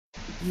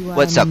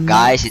What's up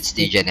guys, it's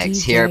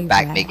DJNX here,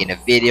 back making a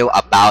video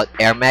about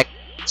AirMech.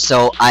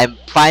 So I'm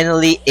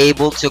finally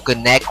able to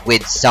connect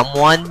with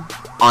someone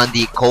on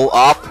the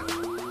co-op.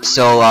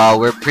 So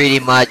we're pretty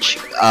much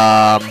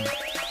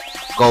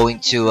going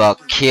to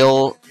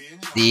kill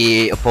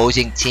the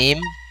opposing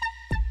team.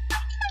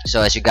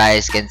 So as you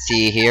guys can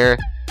see here,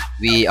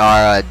 we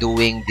are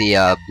doing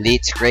the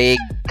blitzkrieg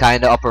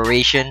kind of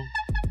operation,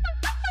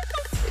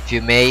 if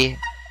you may.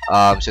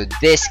 So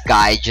this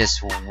guy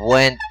just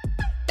went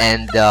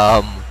and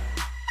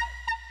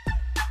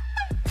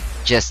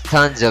just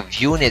tons of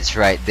units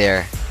right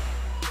there.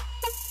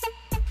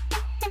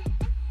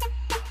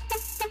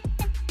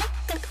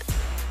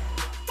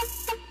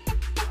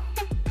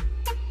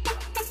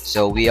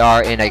 So we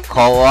are in a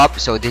co-op,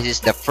 so this is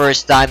the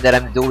first time that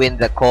I'm doing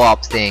the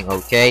co-op thing,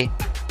 okay?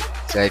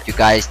 So if you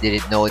guys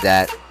didn't know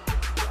that,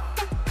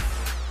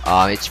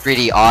 it's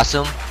pretty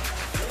awesome.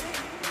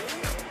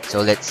 So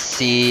let's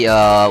see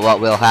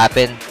what will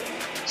happen.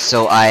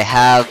 So I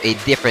have a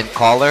different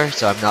color,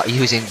 so I'm not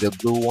using the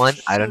blue one.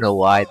 I don't know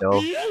why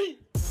though.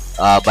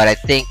 But I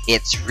think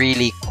it's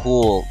really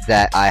cool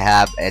that I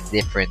have a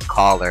different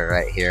color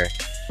right here.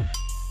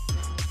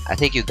 I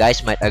think you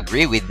guys might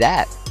agree with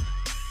that.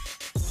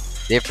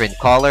 Different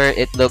color,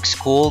 it looks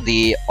cool.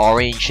 The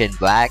orange and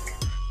black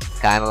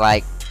kind of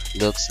like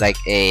looks like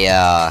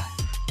a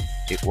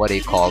what do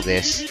you call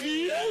this?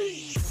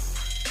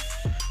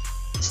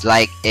 It's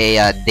like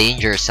a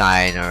danger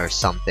sign or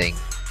something.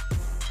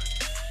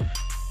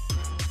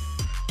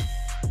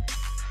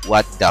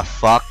 What the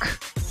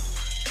fuck?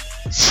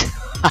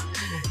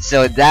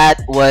 So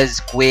that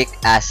was quick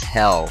as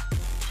hell.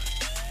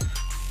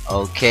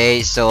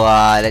 Okay, so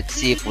let's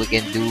see if we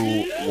can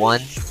do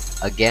one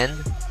again.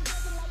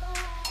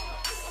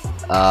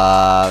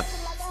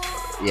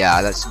 Yeah,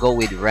 let's go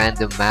with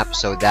random map.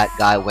 So that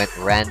guy went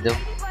random.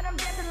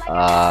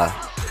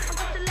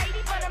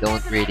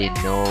 Don't really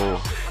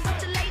know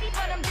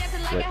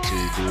what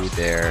to do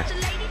there.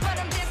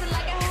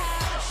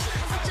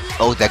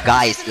 Oh, the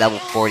guy is level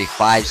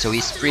 45, so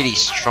he's pretty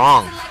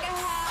strong.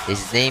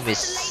 His name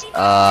is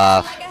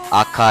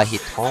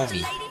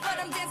Akahitomi.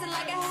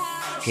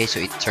 Okay, so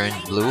it turned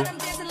blue.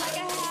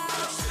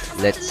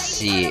 Let's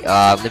see.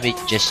 Let me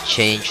just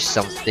change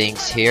some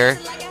things here.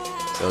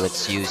 So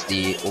let's use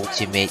the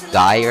ultimate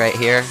guy right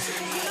here.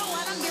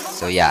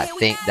 So yeah, I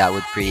think that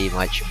would pretty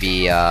much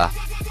be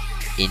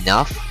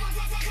enough.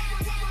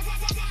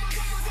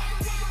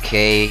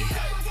 Okay.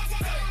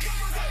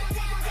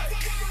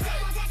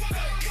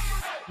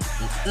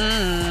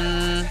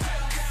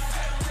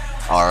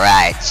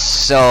 Alright,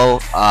 so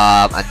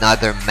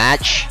another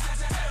match.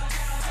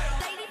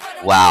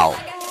 Wow,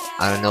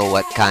 I don't know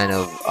what kind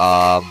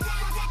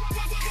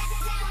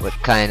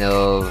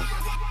of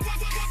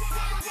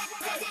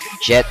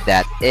jet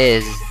that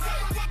is.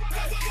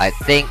 I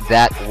think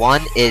that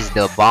one is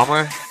the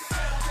bomber.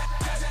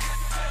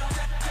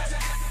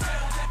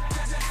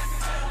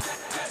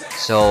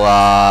 So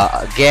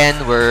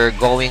again, we're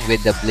going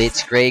with the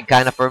blitzkrieg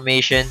kind of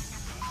formation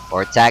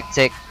or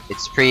tactic.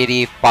 It's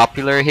pretty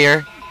popular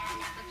here.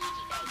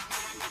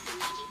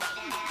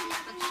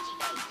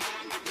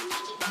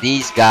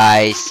 These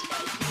guys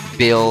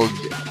build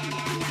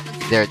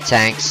their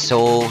tanks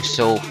so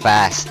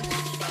fast.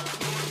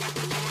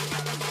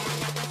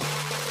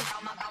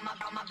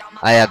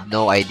 I have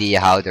no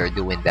idea how they're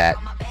doing that.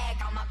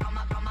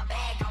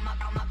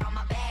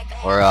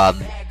 Or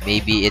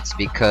maybe it's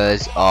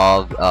because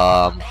of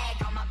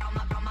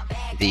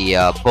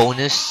the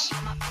bonus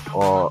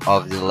or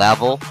of the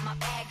level.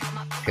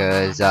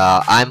 Because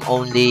I'm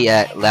only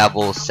at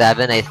level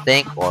 7, I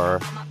think, or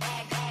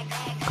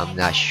I'm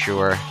not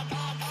sure.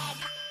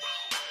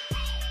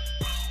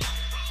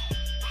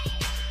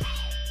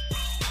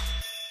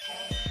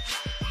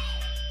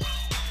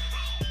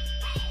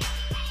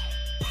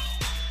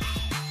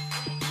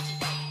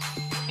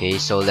 Okay,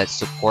 so let's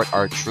support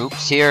our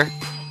troops here.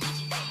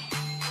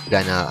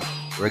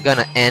 We're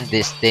gonna end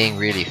this thing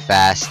really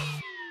fast,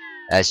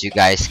 as you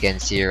guys can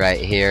see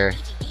right here.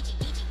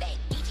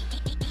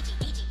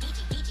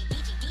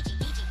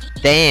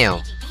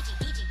 Damn,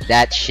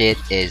 that shit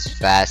is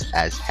fast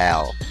as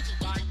hell.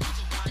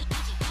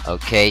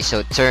 Okay, so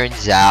it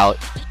turns out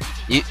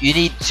you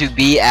need to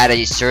be at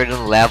a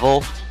certain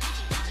level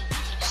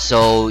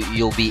so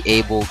you'll be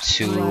able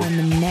to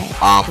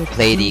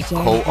play the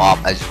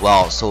co-op as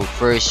well. So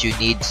first you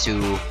need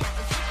to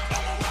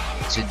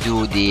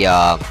do the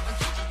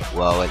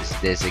well, what is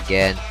this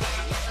again?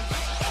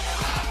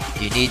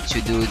 You need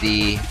to do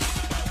the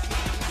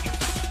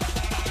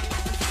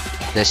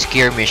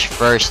skirmish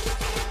first,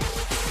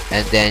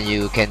 and then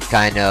you can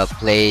kind of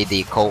play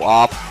the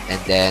co-op, and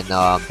then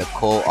the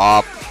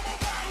co-op,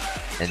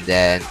 and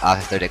then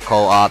after the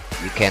co-op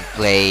you can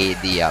play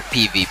the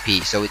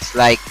PvP. So it's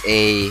like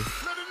a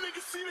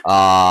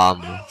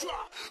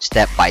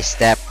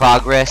step-by-step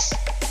progress.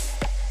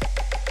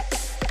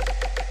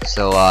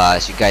 So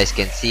as you guys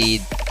can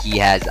see, he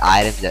has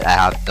items that I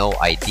have no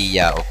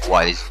idea of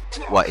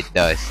what it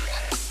does.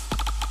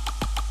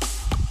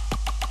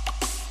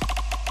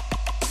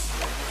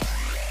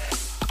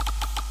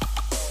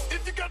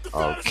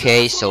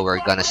 Okay, so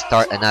we're gonna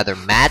start another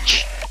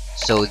match.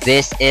 So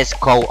this is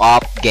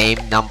co-op game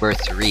number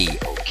 3,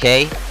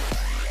 okay?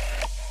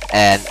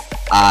 And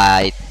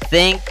I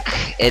think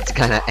it's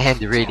gonna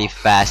end really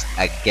fast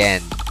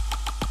again.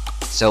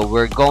 So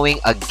we're going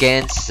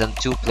against some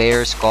two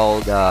players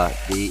called their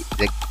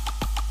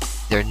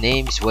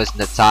names was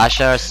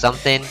Natasha or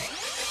something.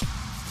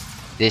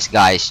 This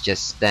guy is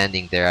just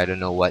standing there. I don't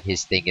know what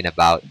he's thinking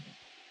about.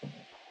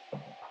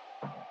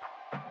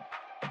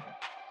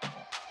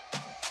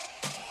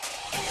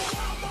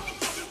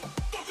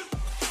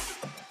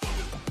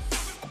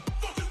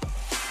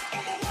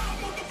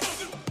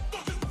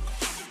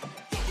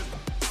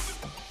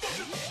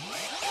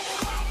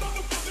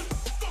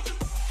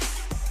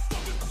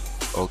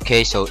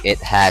 Okay, so it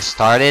has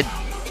started.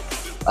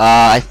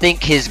 I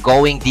think he's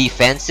going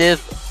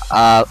defensive.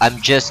 I'm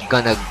just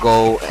gonna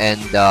go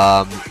and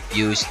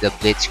use the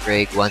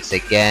Blitzkrieg once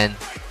again.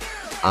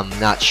 I'm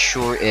not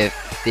sure if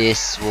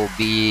this will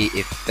be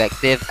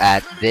effective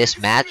at this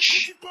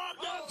match,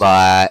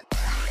 but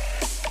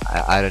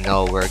I don't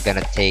know. We're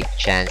gonna take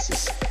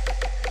chances.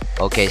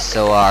 Okay,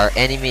 so our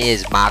enemy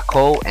is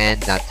Mako and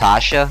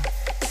Natasha.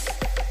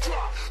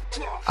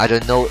 I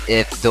don't know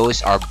if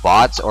those are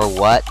bots or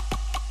what.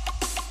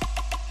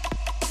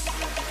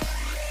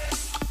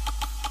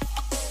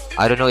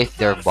 I don't know if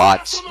they're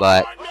bots,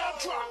 but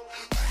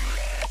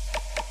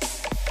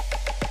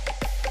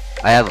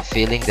I have a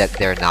feeling that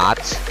they're not.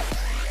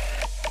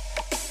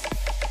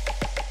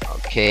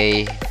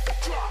 Okay.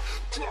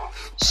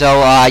 So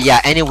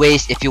yeah,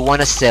 anyways, if you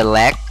want to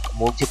select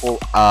multiple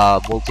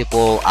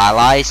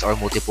allies or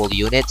multiple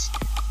units,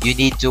 you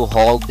need to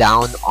hold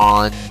down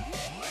on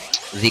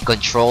the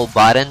control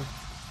button,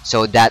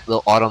 so that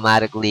will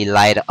automatically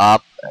light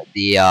up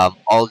the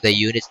all the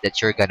units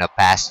that you're gonna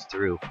pass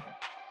through.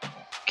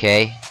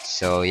 Okay,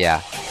 so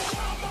yeah.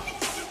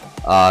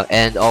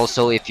 And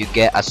also, if you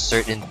get a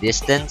certain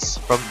distance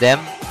from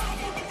them,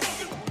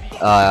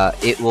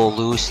 it will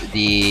lose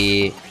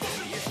the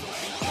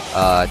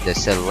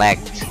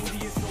select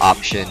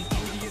option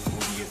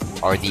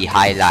or the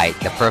highlight,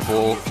 the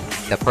purple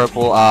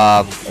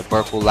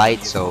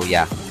light. So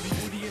yeah.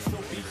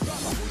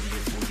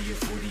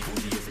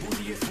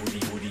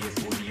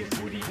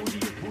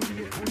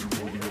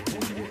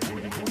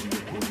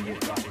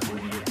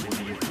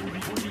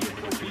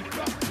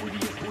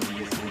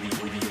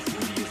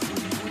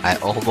 I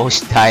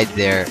almost died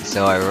there,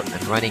 so I'm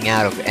running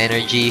out of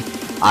energy.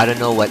 I don't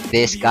know what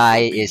this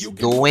guy is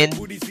doing,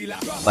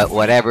 but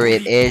whatever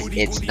it is,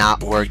 it's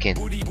not working,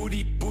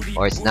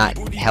 or it's not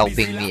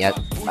helping me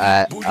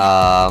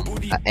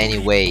any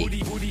way.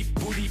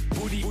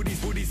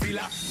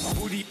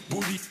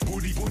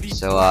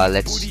 So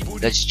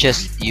let's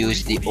just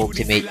use the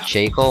ultimate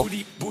Shackle.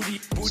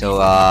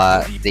 So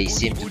they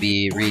seem to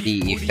be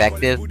really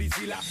effective.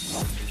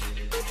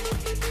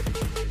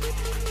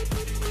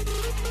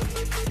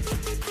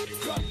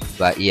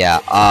 But yeah,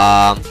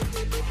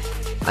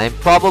 I'm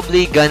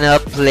probably gonna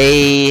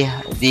play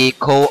the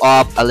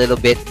co-op a little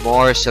bit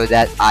more so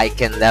that I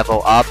can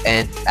level up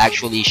and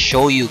actually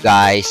show you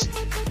guys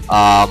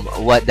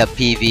what the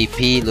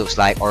PvP looks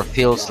like or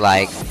feels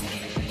like.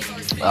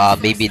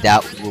 Maybe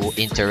that will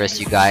interest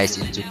you guys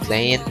into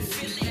playing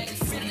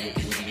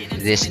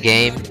this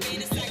game.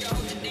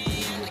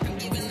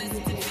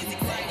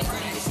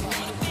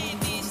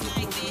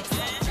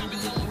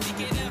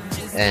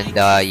 And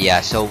yeah,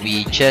 so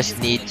we just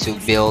need to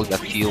build a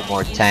few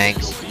more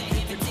tanks.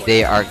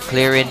 They are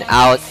clearing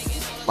out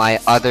my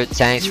other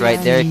tanks right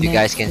there, if you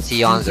guys can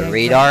see on the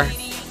radar.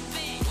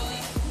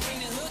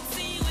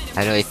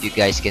 I don't know if you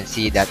guys can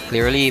see that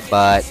clearly,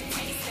 but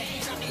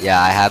yeah,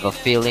 I have a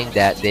feeling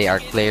that they are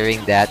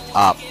clearing that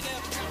up.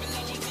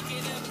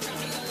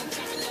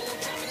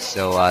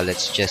 So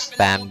let's just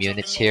spam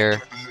units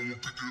here.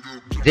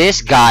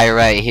 This guy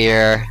right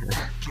here,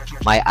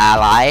 my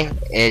ally,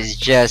 is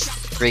just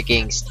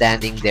freaking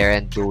standing there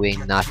and doing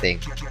nothing.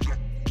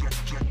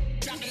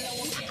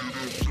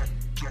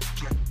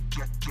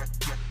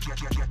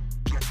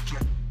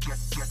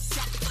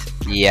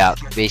 Yeah,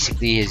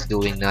 basically he's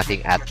doing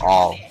nothing at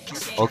all.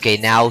 Okay,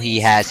 now he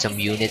has some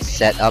units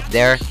set up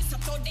there,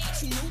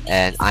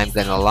 and I'm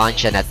gonna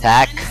launch an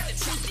attack.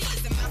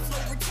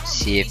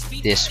 See if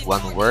this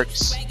one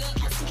works.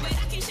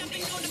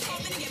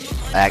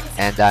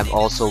 And I'm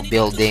also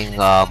building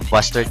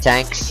buster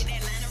tanks.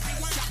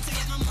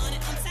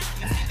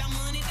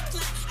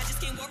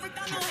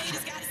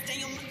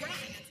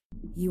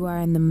 You are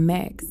in the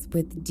mix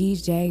with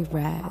DJ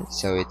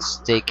Raz. So it's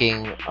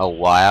taking a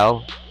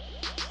while.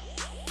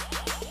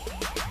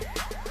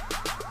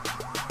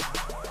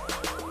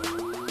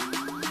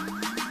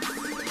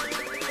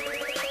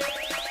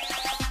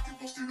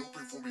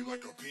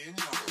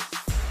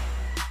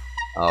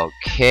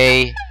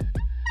 Okay.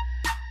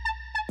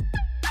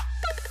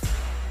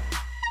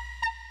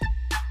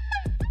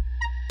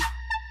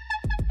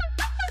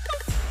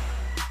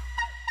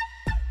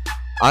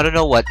 I don't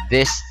know what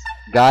this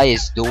guy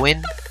is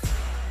doing.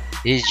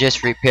 He's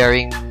just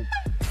repairing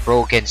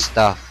broken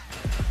stuff.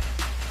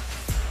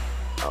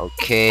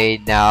 Okay,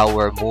 now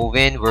we're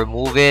moving,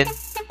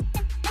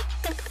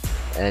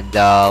 and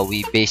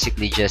we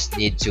basically just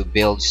need to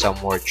build some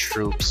more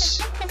troops.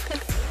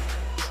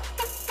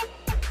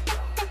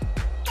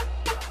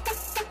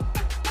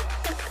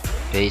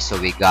 Okay, so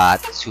we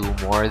got 2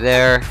 more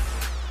there,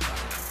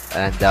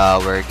 and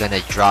we're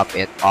gonna drop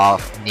it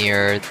off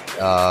near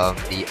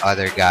the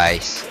other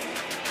guys.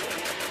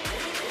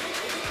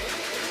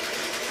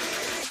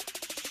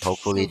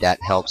 Hopefully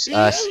that helps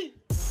us.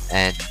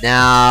 And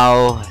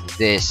now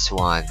this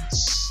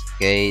ones.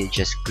 Okay,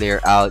 just clear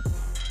out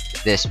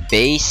this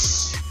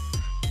base.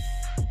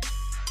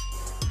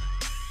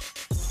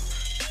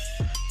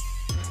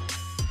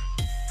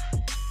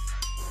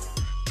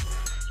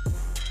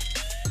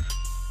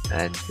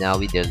 And now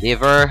we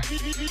deliver.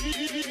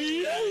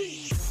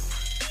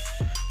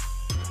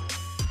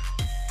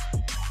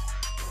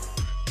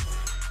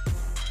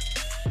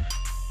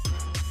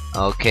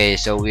 Okay,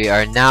 so we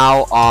are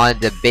now on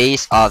the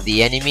base of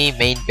the enemy,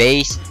 main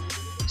base.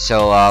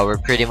 So we're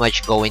pretty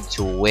much going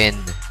to win.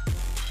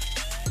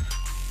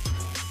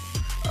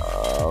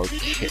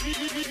 Okay,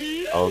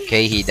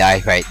 okay, he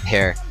died right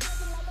there.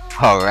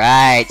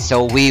 Alright,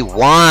 so we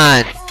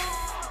won!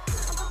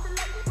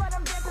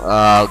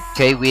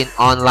 Okay, win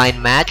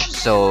online match.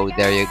 So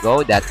there you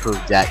go, that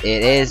proves that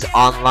it is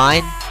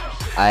online.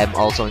 I'm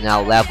also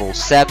now level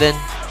 7.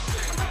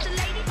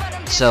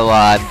 So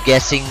I'm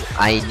guessing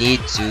I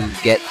need to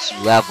get to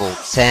level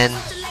 10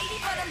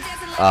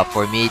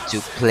 for me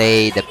to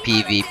play the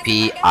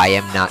PvP. I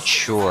am not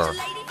sure.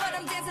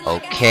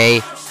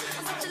 Okay,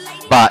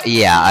 but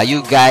yeah,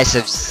 you guys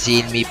have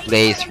seen me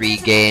play 3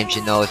 games,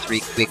 you know,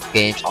 3 quick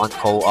games on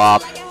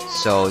co-op.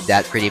 So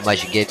that pretty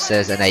much gives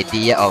us an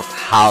idea of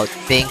how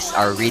things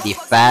are really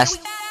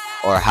fast,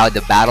 or how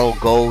the battle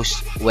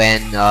goes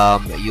when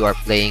you are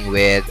playing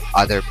with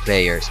other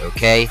players.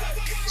 Okay,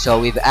 so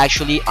we've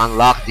actually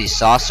unlocked the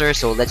saucer,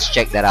 so let's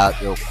check that out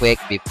real quick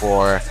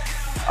before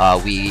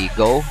we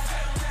go.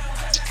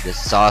 The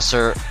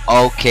saucer.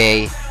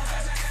 Okay,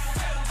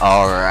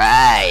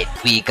 alright,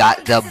 we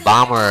got the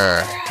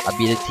bomber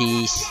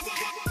abilities.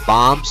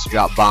 Bombs,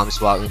 drop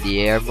bombs while in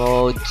the air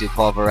mode to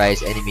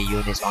pulverize enemy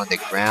units on the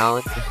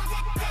ground.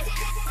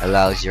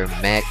 Allows your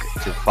mech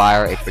to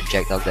fire a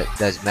projectile that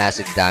does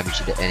massive damage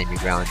to the enemy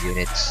ground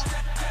units.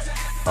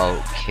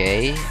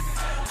 Okay,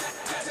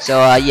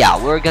 so yeah,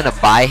 we're gonna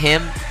buy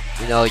him,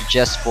 you know,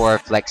 just for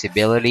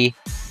flexibility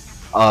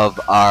of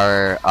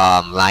our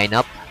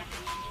lineup.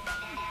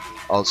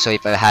 Also,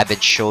 if I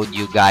haven't showed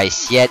you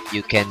guys yet,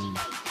 you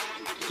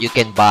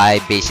can buy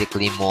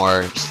basically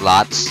more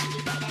slots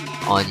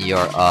on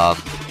your what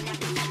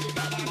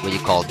do you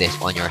call this,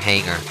 on your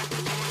hanger.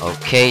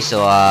 Okay,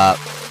 so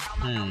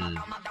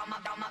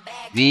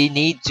we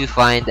need to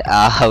find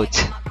out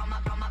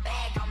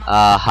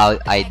how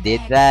I did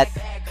that.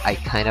 I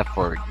kind of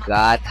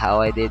forgot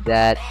how I did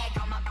that.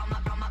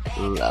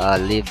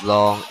 Live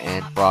long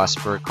and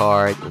prosper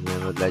card, and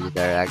then with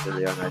legendary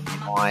actively on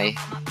Nimoy.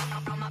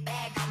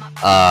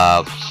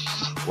 uh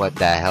what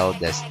the hell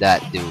does that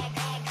do?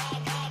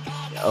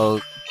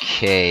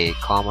 Okay,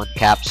 common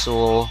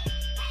capsule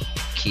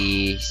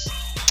keys.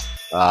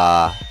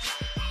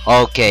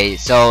 Okay,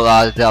 so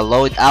the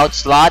loadout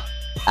slot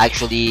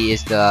actually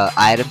is the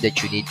item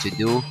that you need to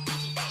do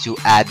to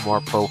add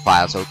more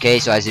profiles. Okay,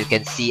 so as you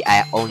can see,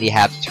 I only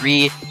have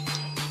 3.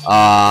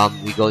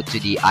 We go to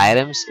the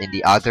items in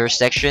the other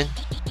section,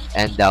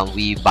 and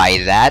we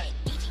buy that.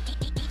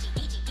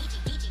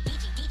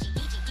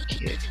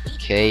 Okay,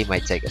 okay,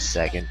 might take a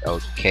second.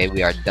 Okay,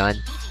 we are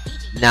done.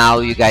 Now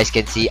you guys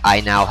can see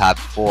I now have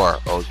 4.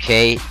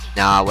 Okay,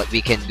 now what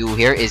we can do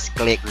here is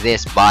click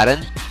this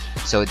button,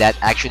 so that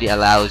actually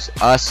allows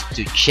us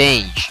to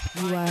change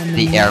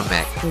the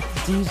AirMech.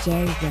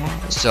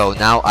 So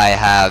now I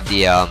have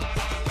the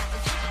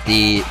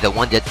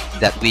one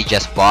that we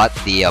just bought,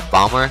 the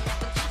bomber,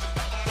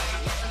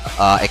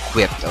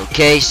 equipped.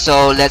 Okay,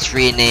 so let's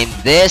rename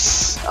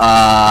this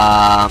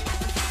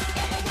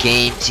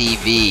Game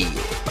TV.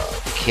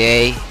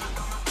 Okay,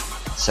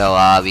 so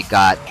we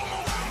got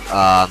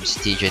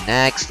Stygian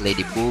X,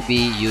 Lady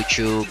Booby,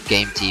 YouTube,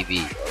 Game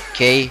TV.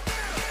 Okay,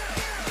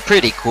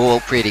 pretty cool,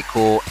 pretty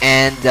cool.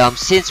 And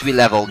since we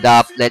leveled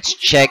up, let's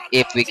check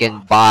if we can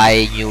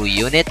buy new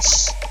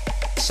units.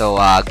 So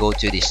go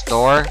to the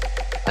store,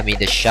 I mean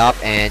the shop,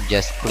 and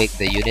just click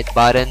the unit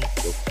button.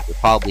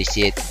 You'll probably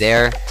see it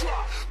there.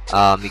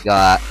 We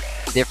got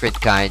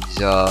different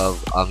kinds of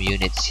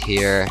units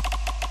here.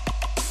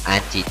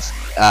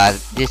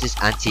 This is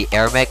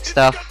anti-AirMech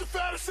stuff.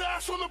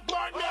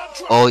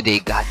 Oh, they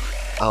got.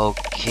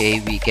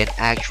 Okay, we can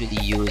actually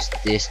use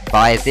this,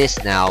 buy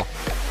this now,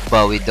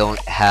 but we don't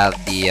have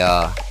the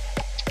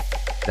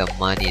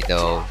money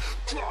though.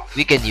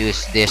 We can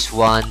use this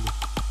one.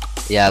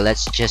 Yeah,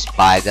 let's just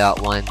buy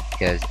that one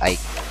because I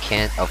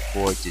can't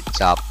afford to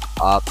top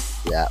up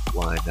that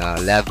one.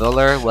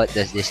 Leveler, what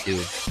does this do?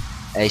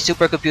 A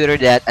supercomputer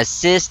that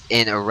assists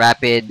in a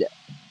rapid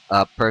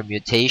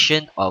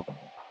permutation of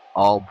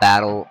all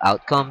battle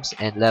outcomes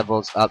and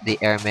levels up the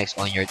air mechs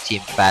on your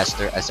team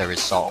faster as a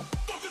result.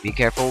 Be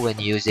careful when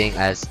using,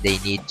 as they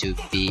need to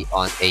be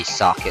on a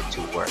socket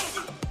to work.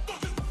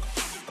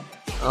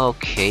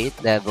 Okay,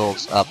 it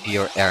levels up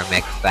your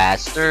AirMech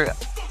faster.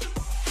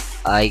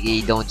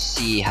 I don't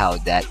see how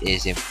that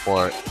is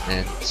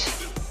important.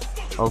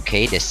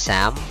 Okay, the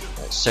SAM,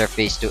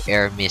 surface to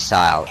air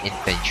missile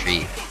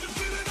infantry.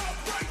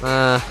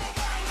 I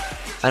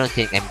don't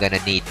think I'm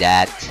gonna need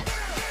that.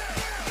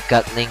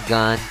 Gatling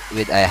gun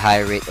with a high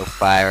rate of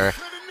fire.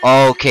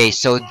 Okay,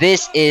 so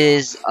this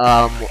is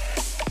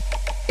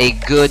a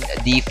good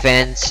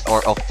defense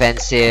or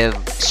offensive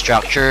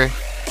structure.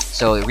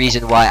 So the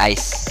reason why I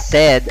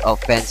said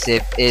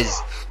offensive is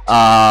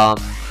um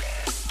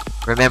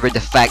remember the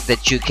fact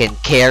that you can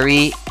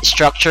carry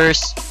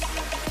structures.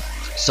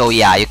 So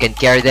yeah, you can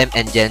carry them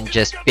and then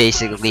just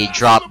basically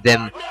drop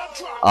them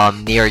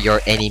near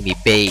your enemy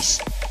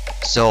base.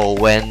 So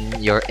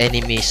when your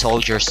enemy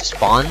soldiers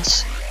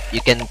spawns,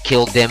 you can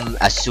kill them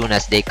as soon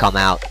as they come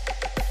out.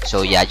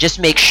 So yeah, just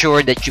make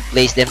sure that you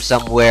place them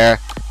somewhere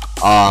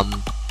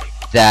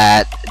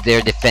that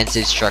their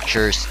defensive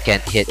structures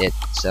can't hit it.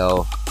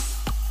 So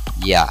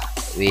yeah,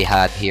 we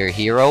have here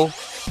hero.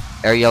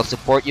 Aerial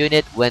support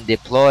unit. When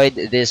deployed,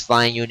 this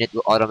flying unit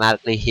will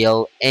automatically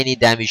heal any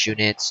damaged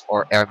units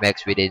or air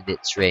mechs within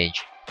its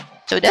range.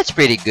 So that's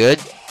pretty good.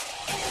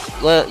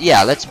 Well,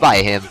 yeah, let's buy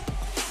him.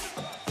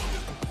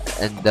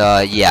 And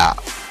yeah,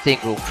 I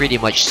think we'll pretty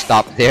much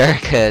stop there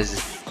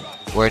because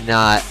we're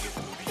not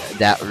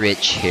that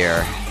rich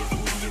here.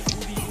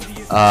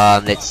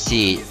 Let's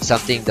see.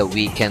 Something that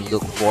we can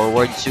look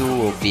forward to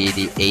will be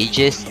the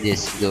Aegis.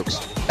 This looks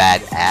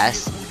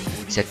badass.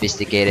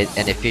 Sophisticated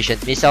and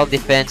efficient missile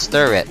defense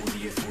turret.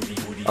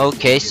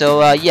 Okay,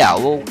 so yeah,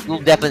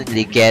 we'll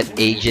definitely get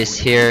Aegis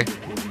here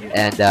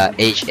and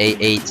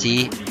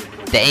HAAT.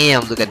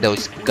 Damn, look at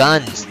those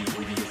guns.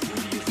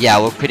 Yeah,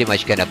 we're pretty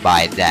much gonna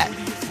buy that.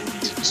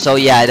 So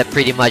yeah, that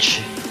pretty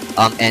much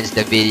ends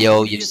the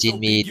video. You've seen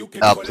me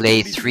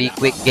play 3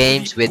 quick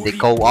games with the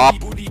co-op.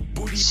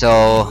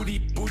 So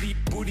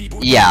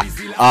yeah,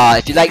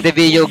 if you like the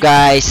video,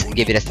 guys,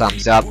 give it a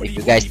thumbs up. If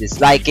you guys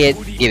dislike it,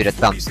 give it a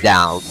thumbs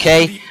down.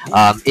 Okay,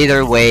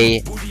 either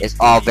way, it's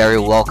all very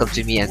welcome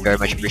to me and very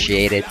much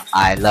appreciated.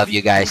 I love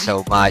you guys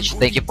so much.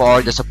 Thank you for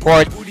all the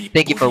support.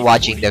 Thank you for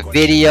watching the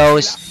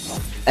videos.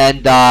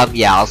 And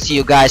yeah, I'll see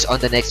you guys on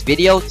the next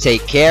video.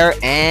 Take care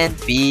and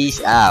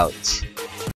peace out.